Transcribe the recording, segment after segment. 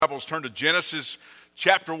Bibles, turn to Genesis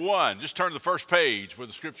chapter 1. Just turn to the first page where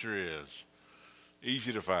the scripture is.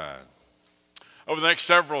 Easy to find. Over the next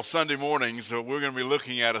several Sunday mornings, we're going to be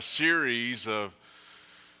looking at a series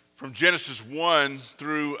from Genesis 1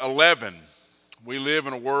 through 11. We live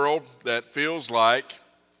in a world that feels like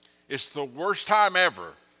it's the worst time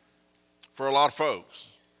ever for a lot of folks.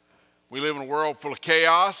 We live in a world full of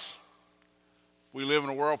chaos. We live in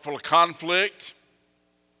a world full of conflict.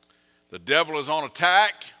 The devil is on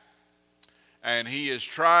attack, and he is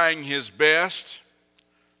trying his best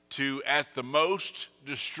to, at the most,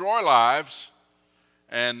 destroy lives,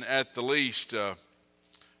 and at the least,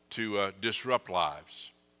 to disrupt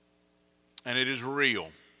lives. And it is real.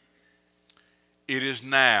 It is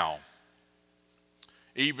now.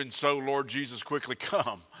 Even so, Lord Jesus, quickly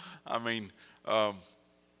come.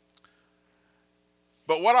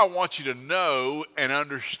 But what I want you to know and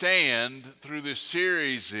understand through this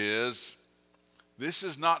series is this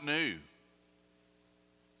is not new.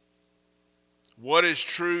 What is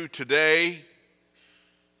true today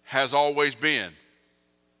has always been.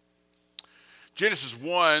 Genesis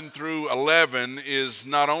 1 through 11 is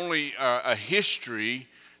not only a history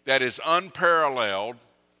that is unparalleled.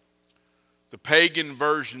 The pagan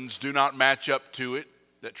versions do not match up to it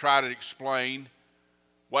that try to explain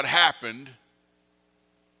what happened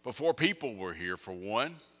before people were here, for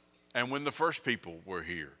one, and when the first people were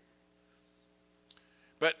here.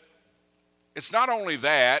 But it's not only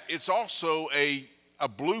that, it's also a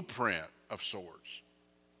blueprint of sorts.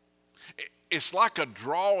 It's like a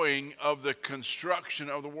drawing of the construction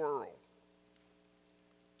of the world.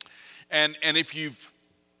 And if you've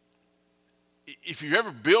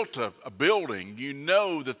ever built a building, you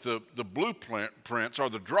know that the blueprints or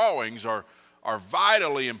the drawings are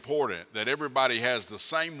vitally important, that everybody has the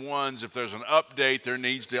same ones. If there's an update, there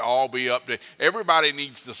needs to all be updated. Everybody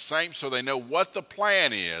needs the same so they know what the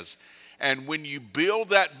plan is. And when you build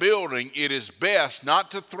that building, it is best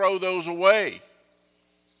not to throw those away.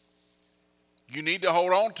 You need to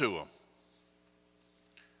hold on to them.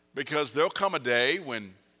 Because there'll come a day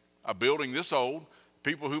when a building this old,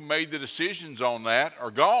 people who made the decisions on that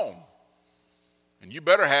are gone. And you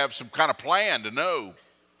better have some kind of plan to know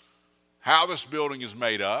how this building is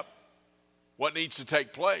made up, what needs to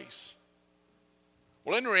take place.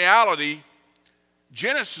 Well, in reality,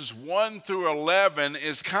 Genesis 1 through 11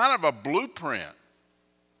 is kind of a blueprint.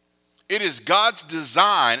 It is God's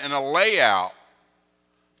design and a layout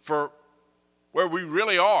for where we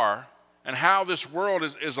really are and how this world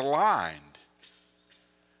is aligned.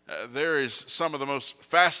 There is some of the most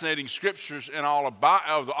fascinating scriptures in all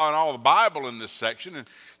the Bible in this section, and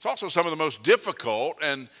it's also some of the most difficult,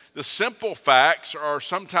 and the simple facts are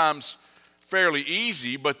sometimes fairly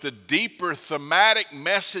easy, but the deeper thematic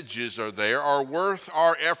messages are worth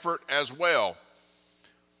our effort as well.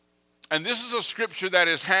 And this is a scripture that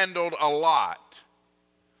is handled a lot.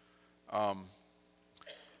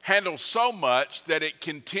 Handled so much that it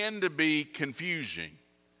can tend to be confusing.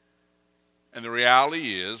 And the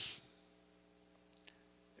reality is,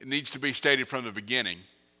 it needs to be stated from the beginning,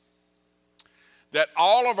 that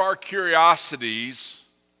all of our curiosities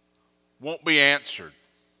won't be answered.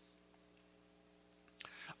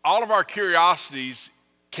 All of our curiosities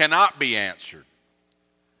cannot be answered.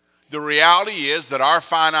 The reality is that our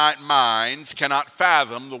finite minds cannot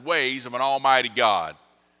fathom the ways of an almighty God.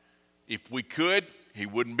 If we could, he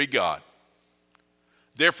wouldn't be God.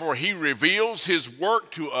 Therefore, he reveals his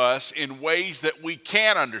work to us in ways that we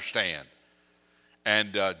can understand.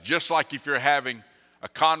 And just like if you're having a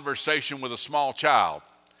conversation with a small child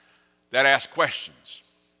that asks questions,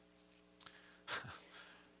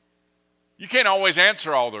 you can't always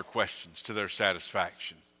answer all their questions to their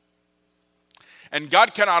satisfaction. And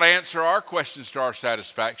God cannot answer our questions to our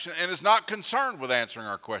satisfaction and is not concerned with answering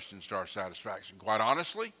our questions to our satisfaction, quite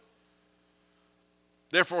honestly.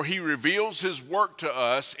 Therefore, he reveals his work to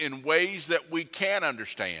us in ways that we can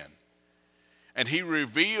understand. And he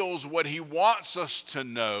reveals what he wants us to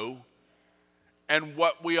know and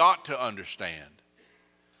what we ought to understand.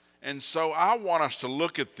 And so I want us to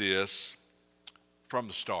look at this from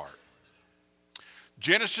the start.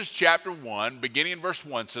 Genesis chapter 1, beginning in verse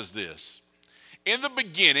 1, says this: "In the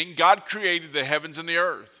beginning, God created the heavens and the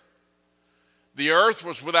earth. The earth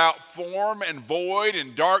was without form and void,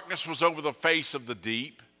 and darkness was over the face of the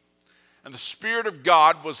deep. And the Spirit of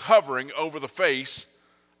God was hovering over the face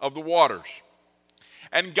of the waters.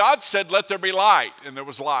 And God said, 'Let there be light,' and there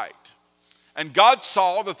was light. And God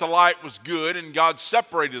saw that the light was good, and God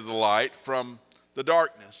separated the light from the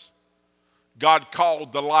darkness. God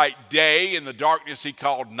called the light day, and the darkness he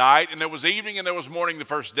called night. And there was evening and there was morning the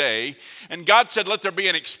first day. And God said, let there be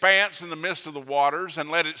an expanse in the midst of the waters,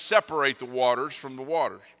 and let it separate the waters from the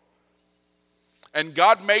waters. And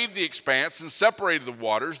God made the expanse and separated the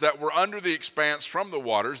waters that were under the expanse from the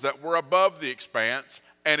waters that were above the expanse,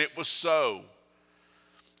 and it was so.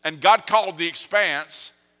 And God called the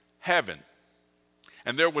expanse heaven.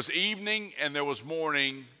 And there was evening and there was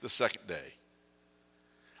morning the second day.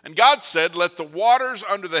 And God said, let the waters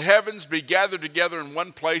under the heavens be gathered together in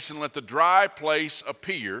one place, and let the dry place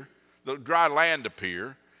appear, the dry land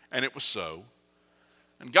appear, and it was so.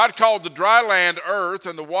 And God called the dry land earth,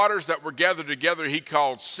 and the waters that were gathered together he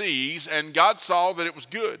called seas, and God saw that it was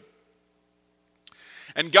good.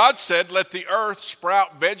 And God said, let the earth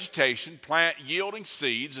sprout vegetation, plant yielding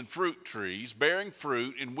seeds, and fruit trees, bearing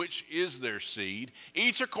fruit in which is their seed,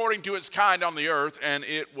 each according to its kind on the earth, and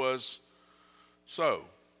it was so.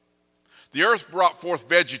 The earth brought forth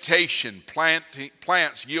vegetation,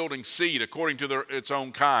 plants yielding seed according to its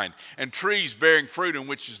own kind, and trees bearing fruit in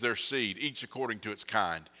which is their seed, each according to its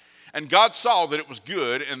kind. And God saw that it was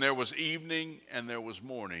good, and there was evening and there was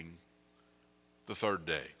morning the third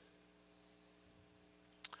day.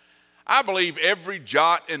 I believe every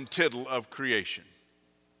jot and tittle of creation,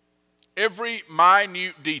 every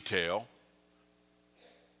minute detail,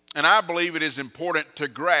 and I believe it is important to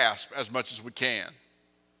grasp as much as we can.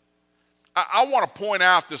 I want to point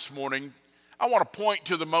out this morning, I want to point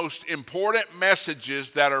to the most important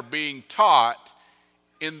messages that are being taught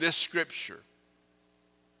in this scripture.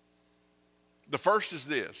 The first is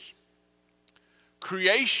this: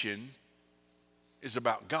 creation is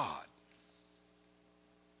about God.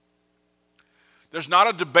 There's not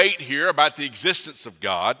a debate here about the existence of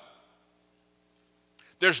God.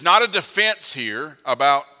 There's not a defense here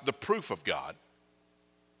about the proof of God.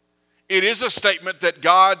 It is a statement that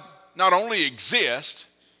God not only exists,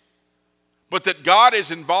 but that God is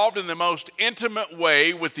involved in the most intimate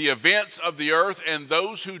way with the events of the earth and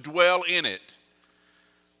those who dwell in it.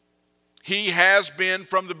 He has been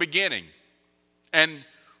from the beginning. And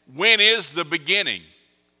when is the beginning?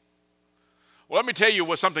 Well, let me tell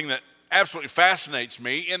you something that absolutely fascinates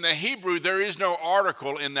me. In the Hebrew, there is no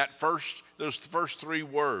article in those first three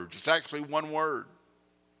words. It's actually one word.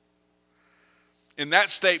 In that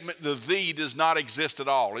statement, the "the" does not exist at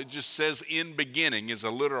all. It just says "in beginning" is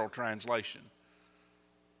a literal translation.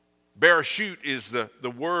 Bereshit is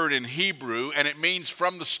the word in Hebrew, and it means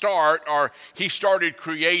from the start, or he started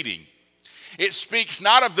creating. It speaks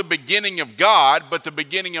not of the beginning of God, but the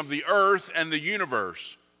beginning of the earth and the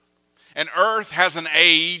universe. And earth has an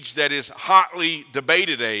age that is hotly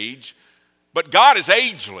debated age, but God is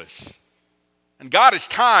ageless, and God is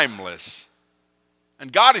timeless,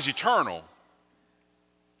 and God is eternal.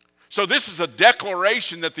 So this is a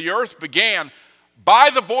declaration that the earth began by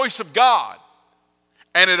the voice of God,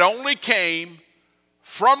 and it only came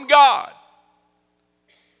from God.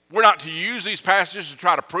 We're not to use these passages to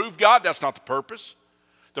try to prove God. That's not the purpose.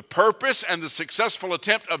 The purpose and the successful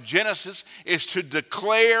attempt of Genesis is to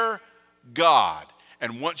declare God.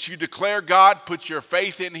 And once you declare God, put your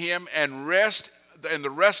faith in him and rest, and the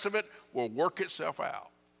rest of it will work itself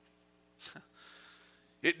out.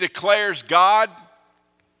 It declares God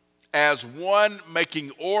as one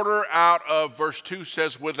making order out of, verse 2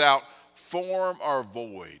 says, without form or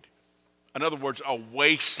void. In other words, a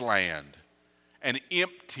wasteland, an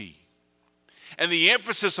empty. And the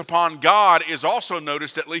emphasis upon God is also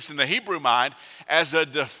noticed, at least in the Hebrew mind, as a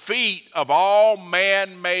defeat of all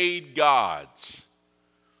man-made gods.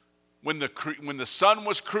 When the sun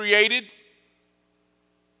was created,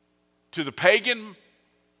 to the pagan,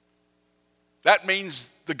 that means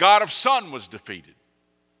the God of sun was defeated,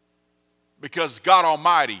 because God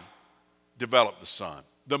Almighty developed the sun.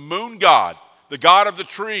 The moon god, the god of the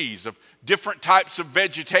trees, of different types of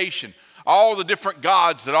vegetation, all the different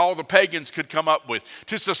gods that all the pagans could come up with.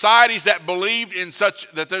 To societies that believed in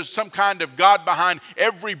such, that there's some kind of God behind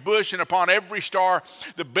every bush and upon every star,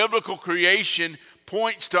 the biblical creation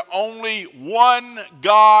points to only one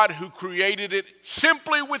God who created it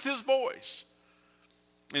simply with his voice.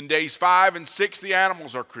 In days 5 and 6, the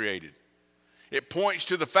animals are created. It points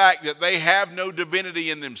to the fact that they have no divinity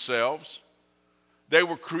in themselves. They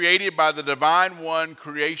were created by the divine one.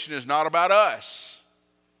 Creation is not about us.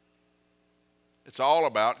 It's all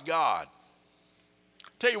about God.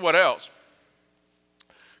 I'll tell you what else.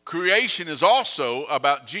 Creation is also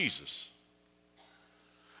about Jesus.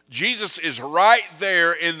 Jesus is right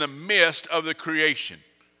there in the midst of the creation.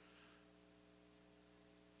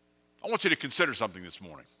 I want you to consider something this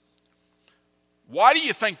morning. Why do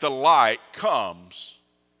you think the light comes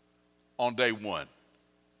on day one?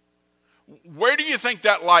 Where do you think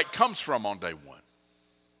that light comes from on day one?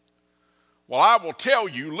 Well, I will tell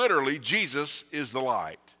you, literally, Jesus is the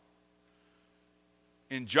light.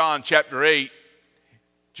 In John chapter 8,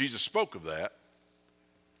 Jesus spoke of that.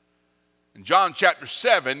 And John chapter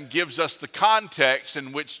 7 gives us the context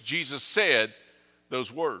in which Jesus said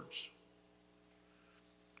those words.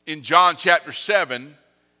 In John chapter 7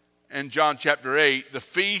 and John chapter 8, the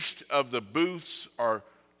Feast of the Booths, or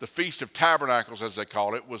the Feast of Tabernacles as they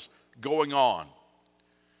call it, was going on.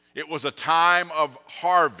 It was a time of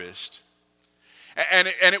harvest. And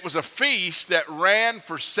it was a feast that ran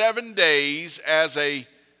for 7 days as a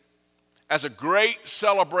great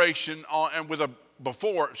celebration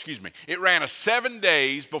it ran 7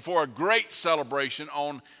 days before a great celebration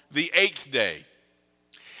on the 8th day.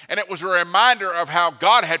 And it was a reminder of how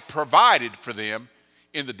God had provided for them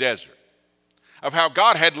in the desert, of how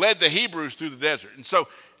God had led the Hebrews through the desert. And so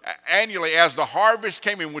annually, as the harvest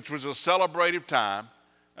came in, which was a celebrative time,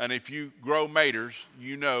 and if you grow maters,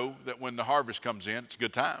 you know that when the harvest comes in, it's a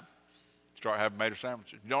good time. Start having mater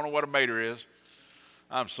sandwiches. If you don't know what a mater is,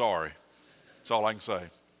 I'm sorry. That's all I can say.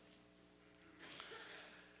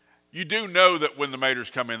 You do know that when the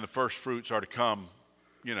maters come in, the first fruits are to come,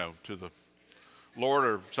 to the Lord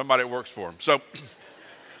or somebody that works for him. So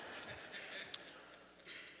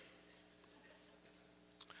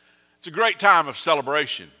it's a great time of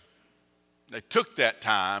celebration. They took that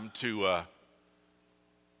time to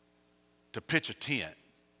pitch a tent,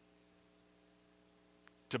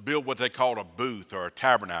 to build what they called a booth or a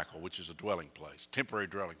tabernacle, which is a dwelling place, temporary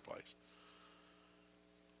dwelling place.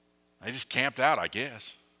 They just camped out, I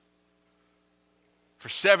guess, for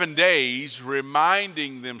 7 days,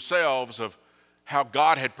 reminding themselves of how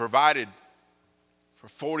God had provided for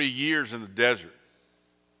 40 years in the desert,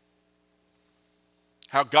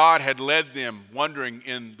 how God had led them wandering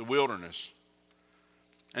in the wilderness.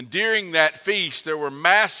 And during that feast, there were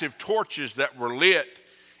massive torches that were lit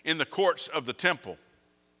in the courts of the temple.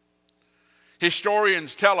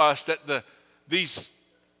 Historians tell us that these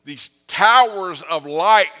towers of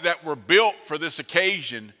light that were built for this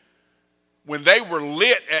occasion, when they were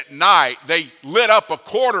lit at night, they lit up a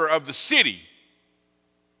quarter of the city.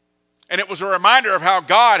 And it was a reminder of how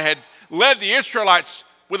God had led the Israelites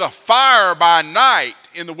with a fire by night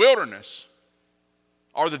in the wilderness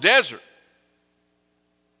or the desert.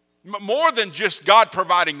 More than just God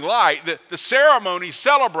providing light, the ceremony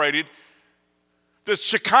celebrated the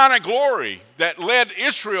Shekinah glory that led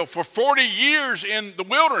Israel for 40 years in the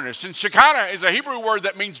wilderness. And Shekinah is a Hebrew word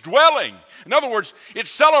that means dwelling. In other words, it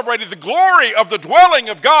celebrated the glory of the dwelling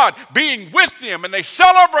of God being with them, and they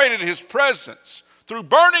celebrated his presence through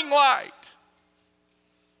burning light.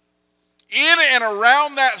 In and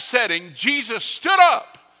around that setting, Jesus stood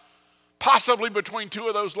up, possibly between two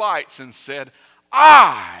of those lights, and said,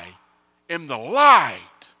 I am the light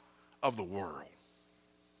of the world.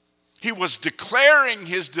 He was declaring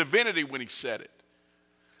his divinity when he said it.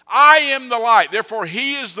 I am the light. Therefore,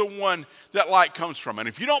 he is the one that light comes from. And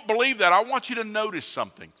if you don't believe that, I want you to notice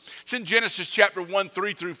something. It's in Genesis chapter 1,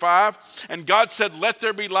 3 through 5. And God said, let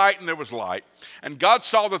there be light, and there was light. And God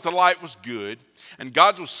saw that the light was good. And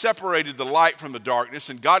God was separated the light from the darkness.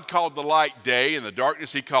 And God called the light day, and the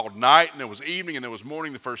darkness he called night. And there was evening, and there was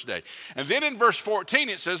morning the first day. And then in verse 14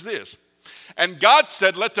 it says this. And God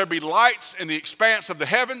said, let there be lights in the expanse of the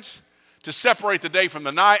heavens to separate the day from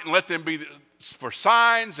the night, and let them be for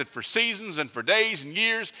signs and for seasons and for days and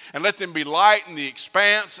years, and let them be light in the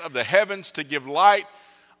expanse of the heavens to give light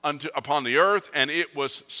upon the earth. And it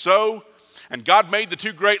was so. And God made the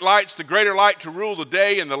two great lights, the greater light to rule the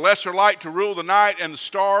day and the lesser light to rule the night, and the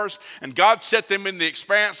stars. And God set them in the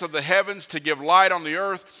expanse of the heavens to give light on the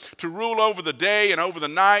earth, to rule over the day and over the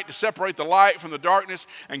night, to separate the light from the darkness.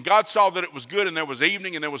 And God saw that it was good, and there was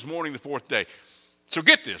evening, and there was morning the fourth day. So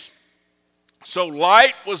get this. So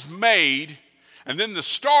light was made, and then the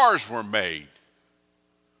stars were made,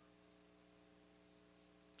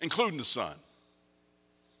 including the sun.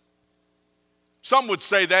 Some would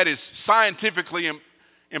say that is scientifically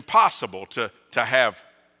impossible to have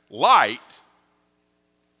light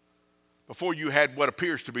before you had what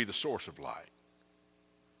appears to be the source of light.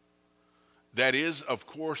 That is, of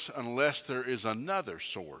course, unless there is another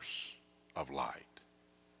source of light.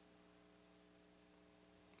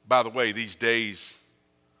 By the way, these days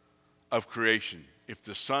of creation, if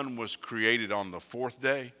the sun was created on the fourth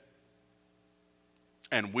day,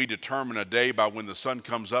 and we determine a day by when the sun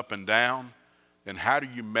comes up and down, then how do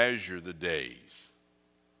you measure the days?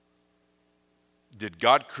 Did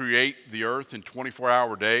God create the earth in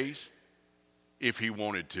 24-hour days? If he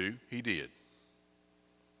wanted to, he did.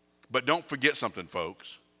 But don't forget something,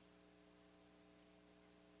 folks.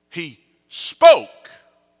 He spoke,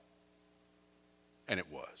 and it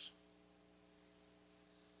was.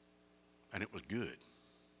 And it was good.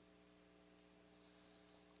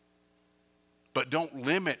 But don't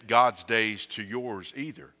limit God's days to yours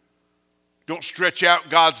either. Don't stretch out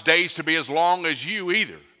God's days to be as long as you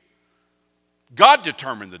either. God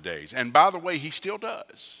determined the days. And by the way, he still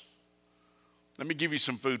does. Let me give you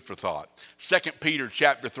some food for thought. 2 Peter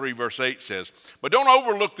chapter 3 verse 8 says, "But don't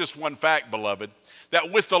overlook this one fact, beloved, that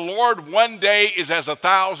with the Lord 1 day is as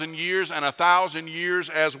 1,000 years, and 1,000 years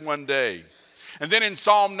as 1 day." And then in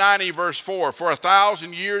Psalm 90 verse 4, "For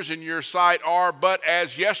 1,000 years in your sight are but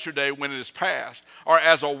as yesterday when it is past, or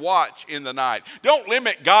as a watch in the night." Don't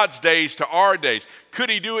limit God's days to our days. Could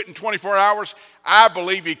he do it in 24 hours? I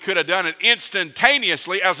believe he could have done it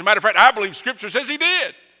instantaneously. As a matter of fact, I believe Scripture says he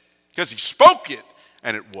did, because he spoke it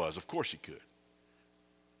and it was. Of course he could.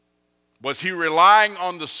 Was he relying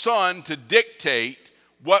on the sun to dictate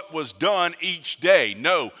what was done each day?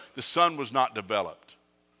 No, the sun was not developed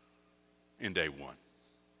in day one,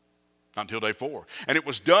 not until day 4. And it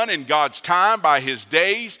was done in God's time by his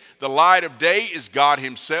days. The light of day is God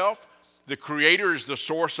himself. The Creator is the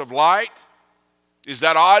source of light. Is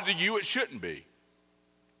that odd to you? It shouldn't be.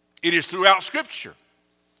 It is throughout Scripture.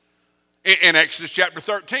 In Exodus chapter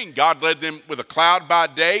 13, God led them with a cloud by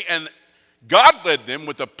day, and God led them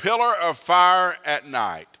with a pillar of fire at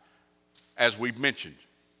night, as we've mentioned.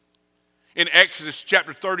 In Exodus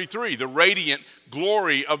chapter 33, the radiant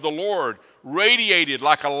glory of the Lord radiated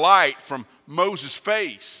like a light from Moses'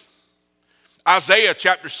 face. Isaiah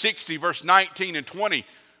chapter 60, verse 19 and 20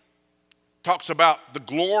 talks about the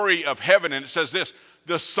glory of heaven, and it says this: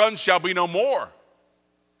 "The sun shall be no more,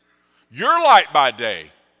 your light by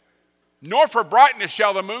day, nor for brightness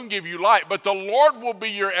shall the moon give you light, but the Lord will be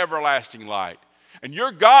your everlasting light, and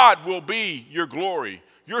your God will be your glory.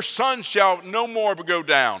 Your sun shall no more go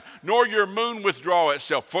down, nor your moon withdraw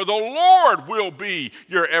itself, for the Lord will be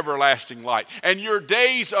your everlasting light, and your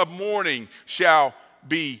days of mourning shall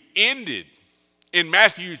be ended." In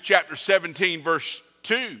Matthew chapter 17, verse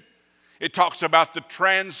 2, it talks about the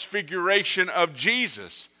transfiguration of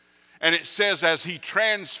Jesus. And it says, as he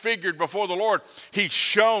transfigured before the Lord, he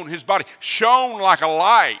shone, his body shone like a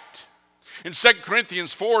light. In 2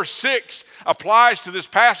 Corinthians 4:6 applies to this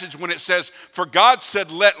passage when it says, "For God said,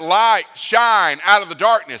 let light shine out of the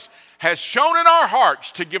darkness, has shone in our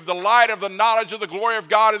hearts to give the light of the knowledge of the glory of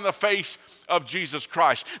God in the face of Jesus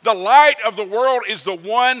Christ." The light of the world is the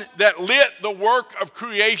one that lit the work of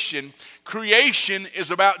creation. Creation is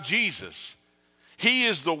about Jesus. He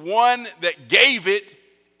is the one that gave it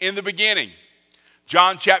in the beginning.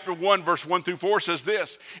 John chapter 1 verse 1 through 4 says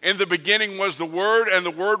this: "In the beginning was the Word, and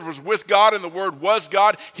the Word was with God, and the Word was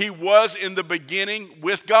God. He was in the beginning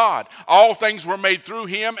with God. All things were made through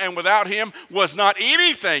him, and without him was not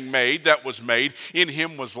anything made that was made. In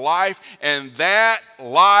him was life, and that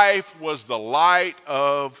life was the light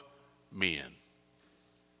of men."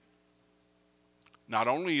 Not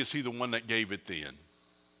only is he the one that gave it then,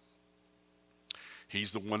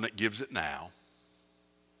 he's the one that gives it now.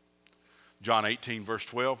 John 18, verse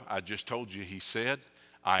 12, I just told you, he said,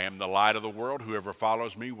 "I am the light of the world. Whoever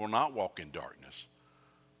follows me will not walk in darkness,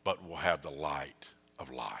 but will have the light of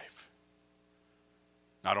life."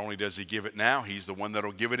 Not only does he give it now, he's the one that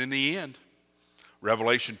will give it in the end.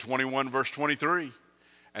 Revelation 21, verse 23,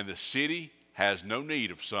 "And the city has no need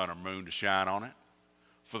of sun or moon to shine on it,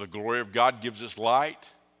 for the glory of God gives its light,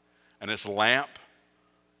 and its lamp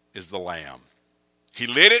is the Lamb." He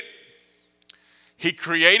lit it. He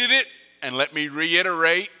created it. And let me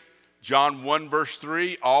reiterate, John 1 verse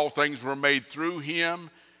 3, "All things were made through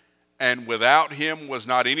him, and without him was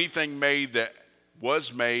not anything made that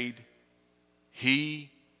was made."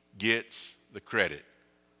 He gets the credit.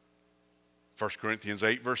 1 Corinthians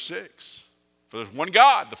 8 verse 6, "For there's one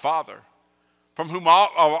God, the Father, from whom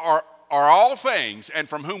are all things, and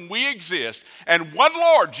from whom we exist, and one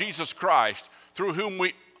Lord, Jesus Christ, through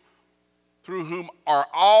whom are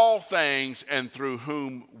all things, and through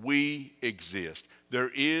whom we exist."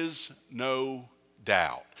 There is no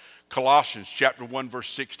doubt. Colossians chapter 1 verse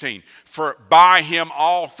 16, "For by him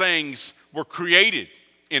all things were created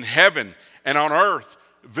in heaven and on earth,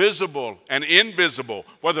 visible and invisible,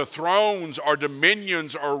 whether thrones or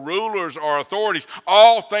dominions or rulers or authorities.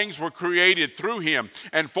 All things were created through him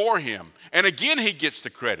and for him." And again, he gets the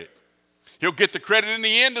credit. He'll get the credit in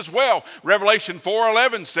the end as well. Revelation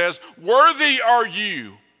 4:11 says, "Worthy are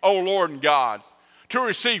you, O Lord and God, to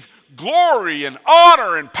receive glory and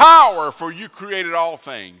honor and power, for you created all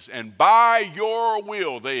things, and by your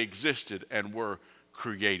will they existed and were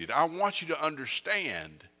created." I want you to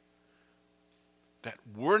understand that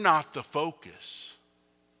we're not the focus.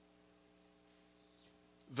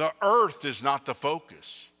 The earth is not the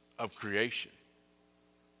focus of creation.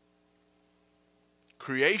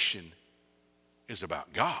 Creation is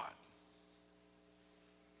about God.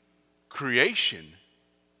 Creation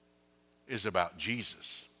is about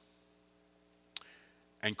Jesus.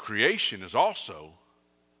 And creation is also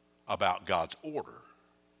about God's order.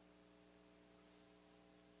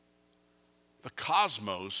 The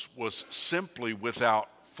cosmos was simply without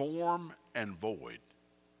form and void.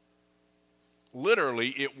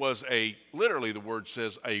 Literally, the word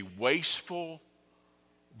says a wasteful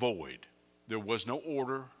void. There was no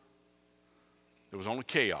order. There was only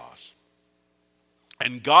chaos.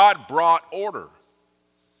 And God brought order.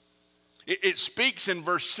 It speaks in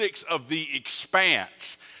verse 6 of the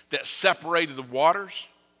expanse that separated the waters,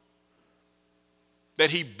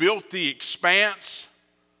 that he built the expanse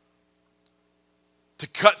to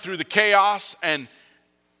cut through the chaos and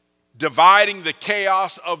dividing the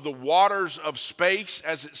chaos of the waters of space,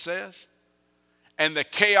 as it says, and the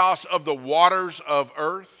chaos of the waters of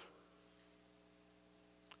earth.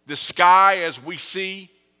 The sky, as we see,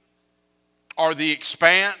 or the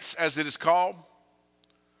expanse, as it is called,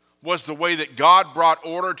 was the way that God brought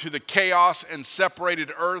order to the chaos and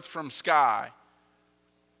separated earth from sky.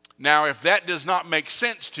 Now, if that does not make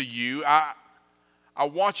sense to you, I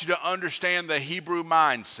want you to understand the Hebrew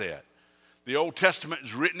mindset. The Old Testament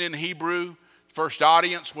is written in Hebrew. First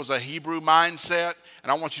audience was a Hebrew mindset,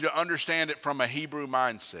 and I want you to understand it from a Hebrew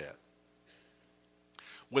mindset.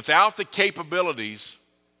 Without the capabilities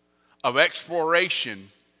of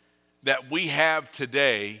exploration that we have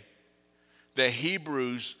today, the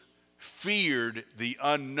Hebrews feared the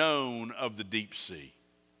unknown of the deep sea.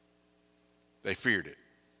 They feared it.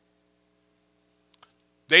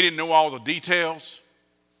 They didn't know all the details.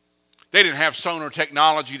 They didn't have sonar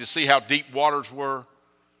technology to see how deep waters were.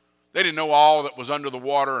 They didn't know all that was under the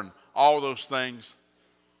water and all those things.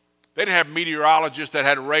 They didn't have meteorologists that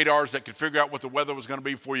had radars that could figure out what the weather was going to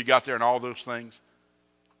be before you got there and all those things.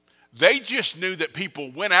 They just knew that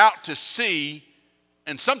people went out to sea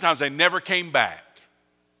and sometimes they never came back.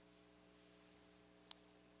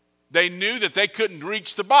 They knew that they couldn't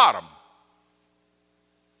reach the bottom.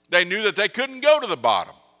 They knew that they couldn't go to the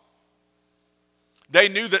bottom. They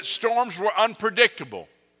knew that storms were unpredictable.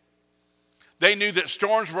 They knew that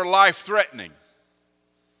storms were life-threatening.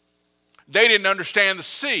 They didn't understand the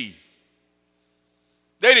sea.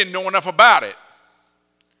 They didn't know enough about it.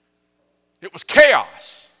 It was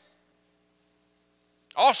chaos.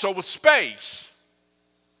 Also with space.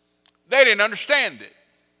 They didn't understand it.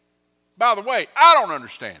 By the way, I don't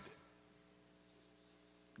understand it.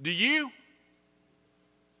 Do you?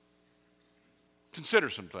 Consider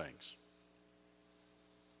some things.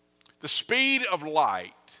 The speed of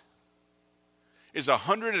light is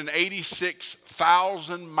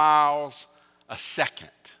 186,000 miles a second.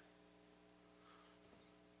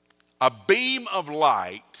 A beam of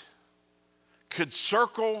light could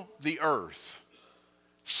circle the earth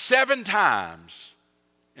 7 times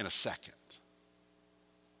in a second.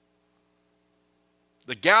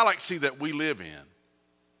 The galaxy that we live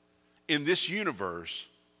in this universe,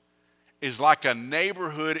 is like a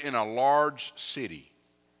neighborhood in a large city.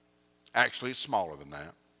 Actually, it's smaller than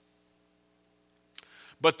that.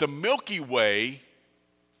 But the Milky Way,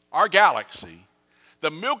 our galaxy,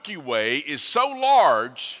 the Milky Way is so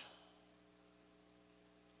large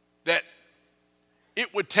that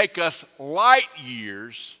it would take us light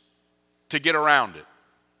years to get around it.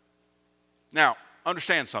 Now,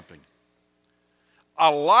 understand something.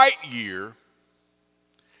 A light year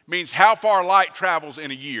means how far light travels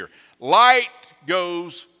in a year. Light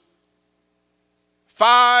goes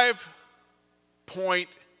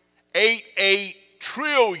 5.88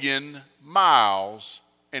 trillion miles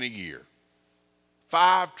in a year.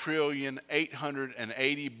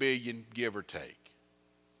 5,880,000,000,000, give or take,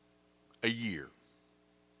 a year.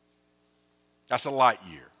 That's a light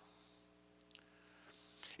year.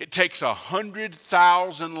 It takes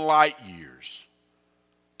 100,000 light years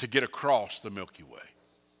to get across the Milky Way.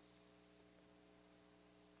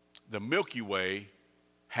 The Milky Way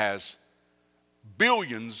has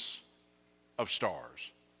billions of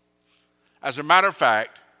stars. As a matter of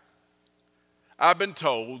fact, I've been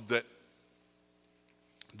told that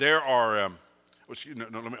there are,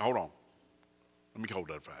 hold on. Let me hold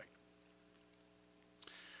that fact.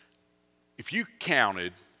 If you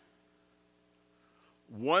counted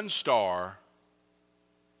one star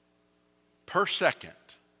per second,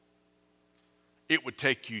 it would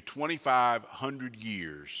take you 2,500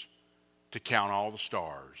 years to count all the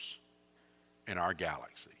stars in our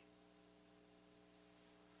galaxy.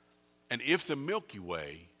 And if the Milky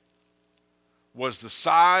Way was the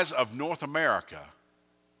size of North America,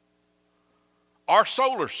 Our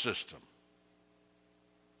solar system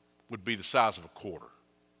would be the size of a quarter.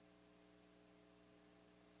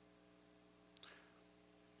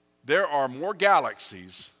 There are more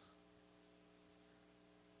galaxies,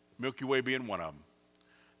 Milky Way being one of them.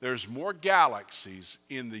 There's more galaxies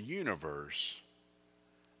in the universe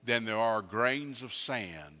than there are grains of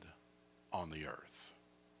sand on the earth.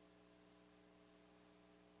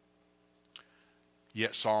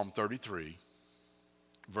 Yet Psalm 33,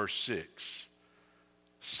 verse 6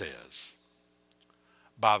 says,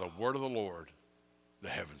 by the word of the Lord the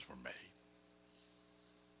heavens were made,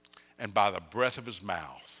 and by the breath of his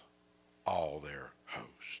mouth all their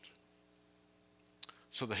host.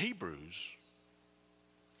 So the Hebrews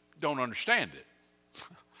don't understand it,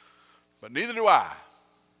 but neither do I.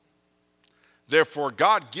 Therefore,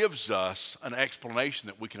 God gives us an explanation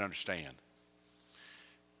that we can understand.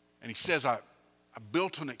 And he says, I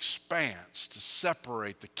built an expanse to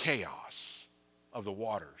separate the chaos of the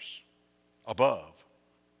waters above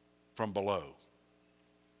from below.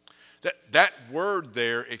 That word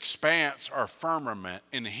there, expanse or firmament,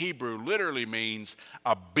 in Hebrew literally means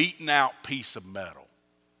a beaten out piece of metal.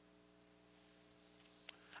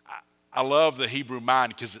 I love the Hebrew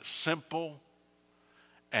mind because it's simple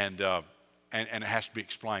and it has to be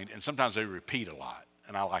explained. And sometimes they repeat a lot,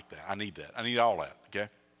 and I like that. I need that. I need all that, okay?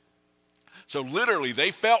 So literally,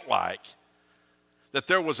 they felt like that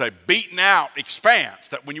there was a beaten out expanse,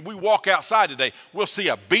 that when we walk outside today, we'll see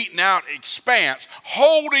a beaten out expanse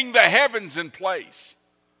holding the heavens in place.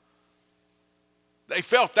 They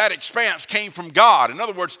felt that expanse came from God. In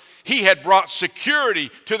other words, he had brought security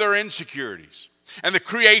to their insecurities. And the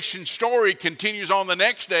creation story continues on the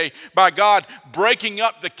next day by God breaking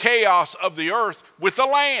up the chaos of the earth with the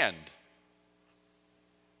land.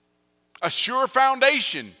 A sure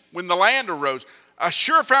foundation when the land arose. A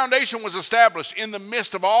sure foundation was established in the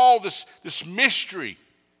midst of all this mystery.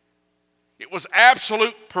 It was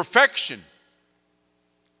absolute perfection.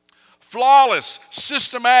 Flawless,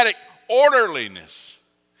 systematic orderliness.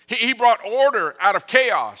 He brought order out of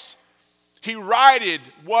chaos. He righted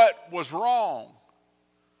what was wrong.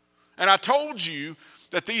 And I told you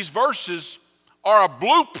that these verses are a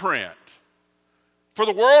blueprint for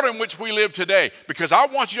the world in which we live today, because I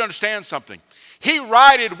want you to understand something. He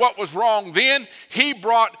righted what was wrong then. He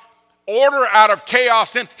brought order out of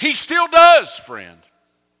chaos then. He still does, friend.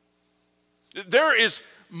 There is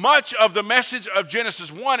much of the message of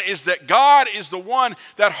Genesis 1 is that God is the one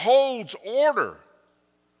that holds order.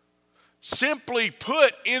 Simply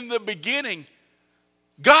put, in the beginning,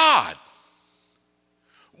 God.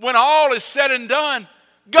 When all is said and done,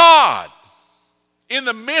 God. In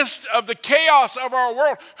the midst of the chaos of our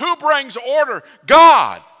world, who brings order?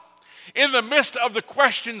 God. In the midst of the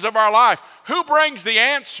questions of our life, who brings the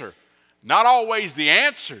answer? Not always the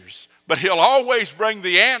answers, but he'll always bring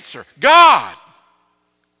the answer. God.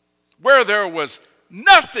 Where there was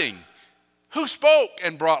nothing, who spoke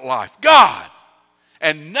and brought life? God.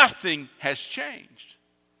 And nothing has changed.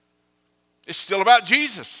 It's still about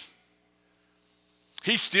Jesus.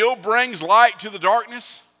 He still brings light to the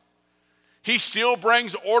darkness. He still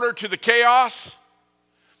brings order to the chaos.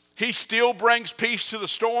 He still brings peace to the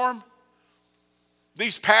storm.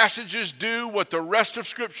 These passages do what the rest of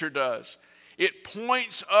Scripture does. It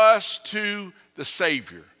points us to the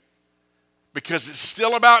Savior, because it's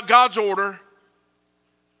still about God's order.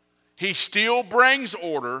 He still brings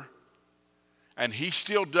order, and he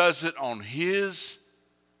still does it on his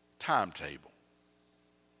timetable.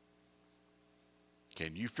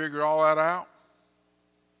 Can you figure all that out?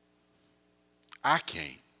 I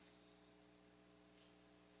can't.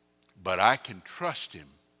 But I can trust him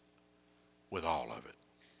with all of it.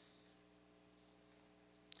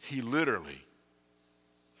 He literally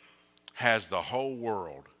has the whole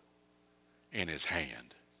world in his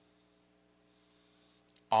hand,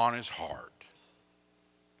 on his heart,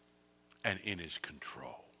 and in his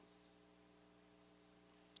control.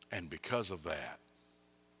 And because of that,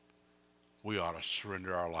 we ought to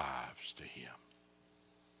surrender our lives to him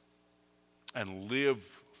and live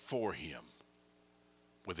for him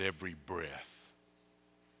with every breath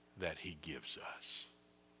that he gives us.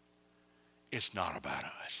 It's not about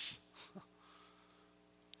us.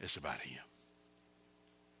 It's about him.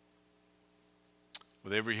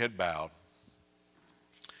 With every head bowed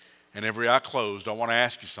and every eye closed, I want to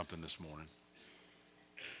ask you something this morning.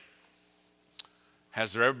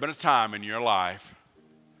 Has there ever been a time in your life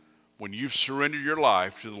when you've surrendered your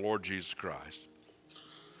life to the Lord Jesus Christ?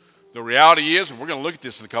 The reality is, and we're going to look at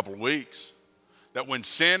this in a couple of weeks, that when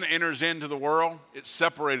sin enters into the world, it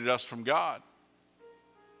separated us from God.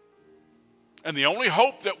 And the only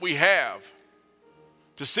hope that we have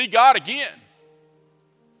to see God again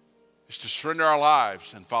is to surrender our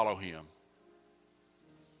lives and follow him.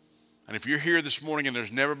 And if you're here this morning and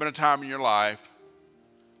there's never been a time in your life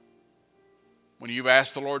when you've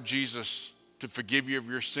asked the Lord Jesus to forgive you of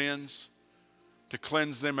your sins, to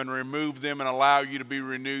cleanse them and remove them and allow you to be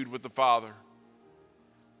renewed with the Father,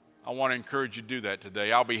 I want to encourage you to do that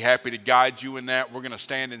today. I'll be happy to guide you in that. We're going to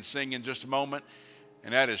stand and sing in just a moment,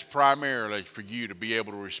 and that is primarily for you to be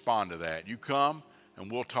able to respond to that. You come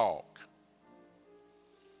and we'll talk.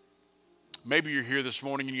 Maybe you're here this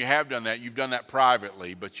morning and you have done that. You've done that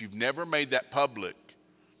privately, but you've never made that public.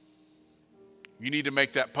 You need to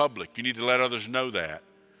make that public. You need to let others know that.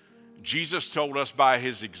 Jesus told us by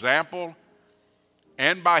his example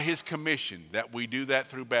and by his commission that we do that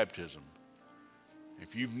through baptism.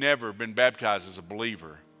 If you've never been baptized as a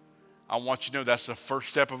believer, I want you to know that's the first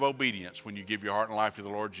step of obedience when you give your heart and life to the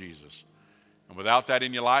Lord Jesus. And without that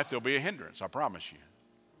in your life, there'll be a hindrance, I promise you,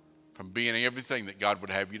 from being everything that God would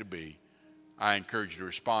have you to be. I encourage you to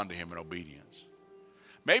respond to him in obedience.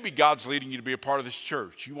 Maybe God's leading you to be a part of this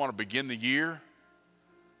church. You want to begin the year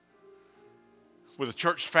with a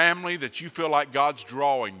church family that you feel like God's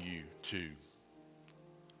drawing you to.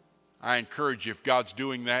 I encourage you, if God's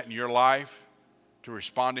doing that in your life, to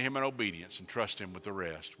respond to him in obedience and trust him with the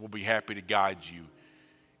rest. We'll be happy to guide you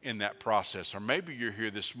in that process. Or maybe you're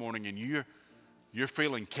here this morning and you're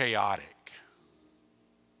feeling chaotic.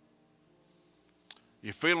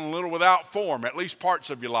 You're feeling a little without form, at least parts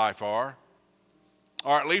of your life are,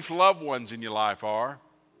 or at least loved ones in your life are,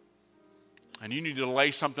 and you need to lay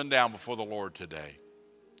something down before the Lord today.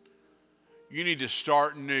 You need to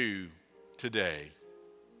start new today,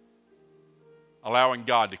 allowing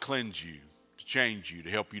God to cleanse you, to change you, to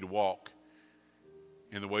help you to walk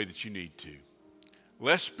in the way that you need to.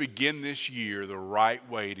 Let's begin this year the right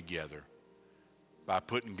way together by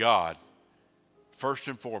putting God first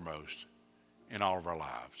and foremost in all of our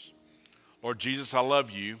lives. Lord Jesus, I love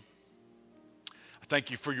you. I thank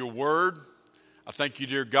you for your word. I thank you,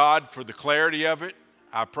 dear God, for the clarity of it.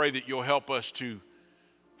 I pray that you'll help us to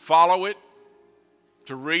follow it,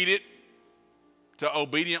 to read it, to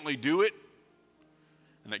obediently do it,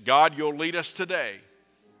 and that, God, you'll lead us today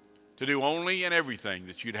to do only and everything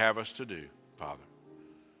that you'd have us to do, Father.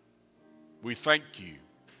 We thank you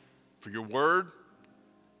for your word.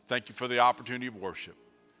 Thank you for the opportunity of worship.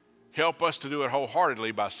 Help us to do it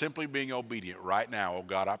wholeheartedly by simply being obedient right now, oh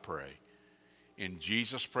God, I pray. In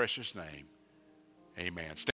Jesus' precious name, amen.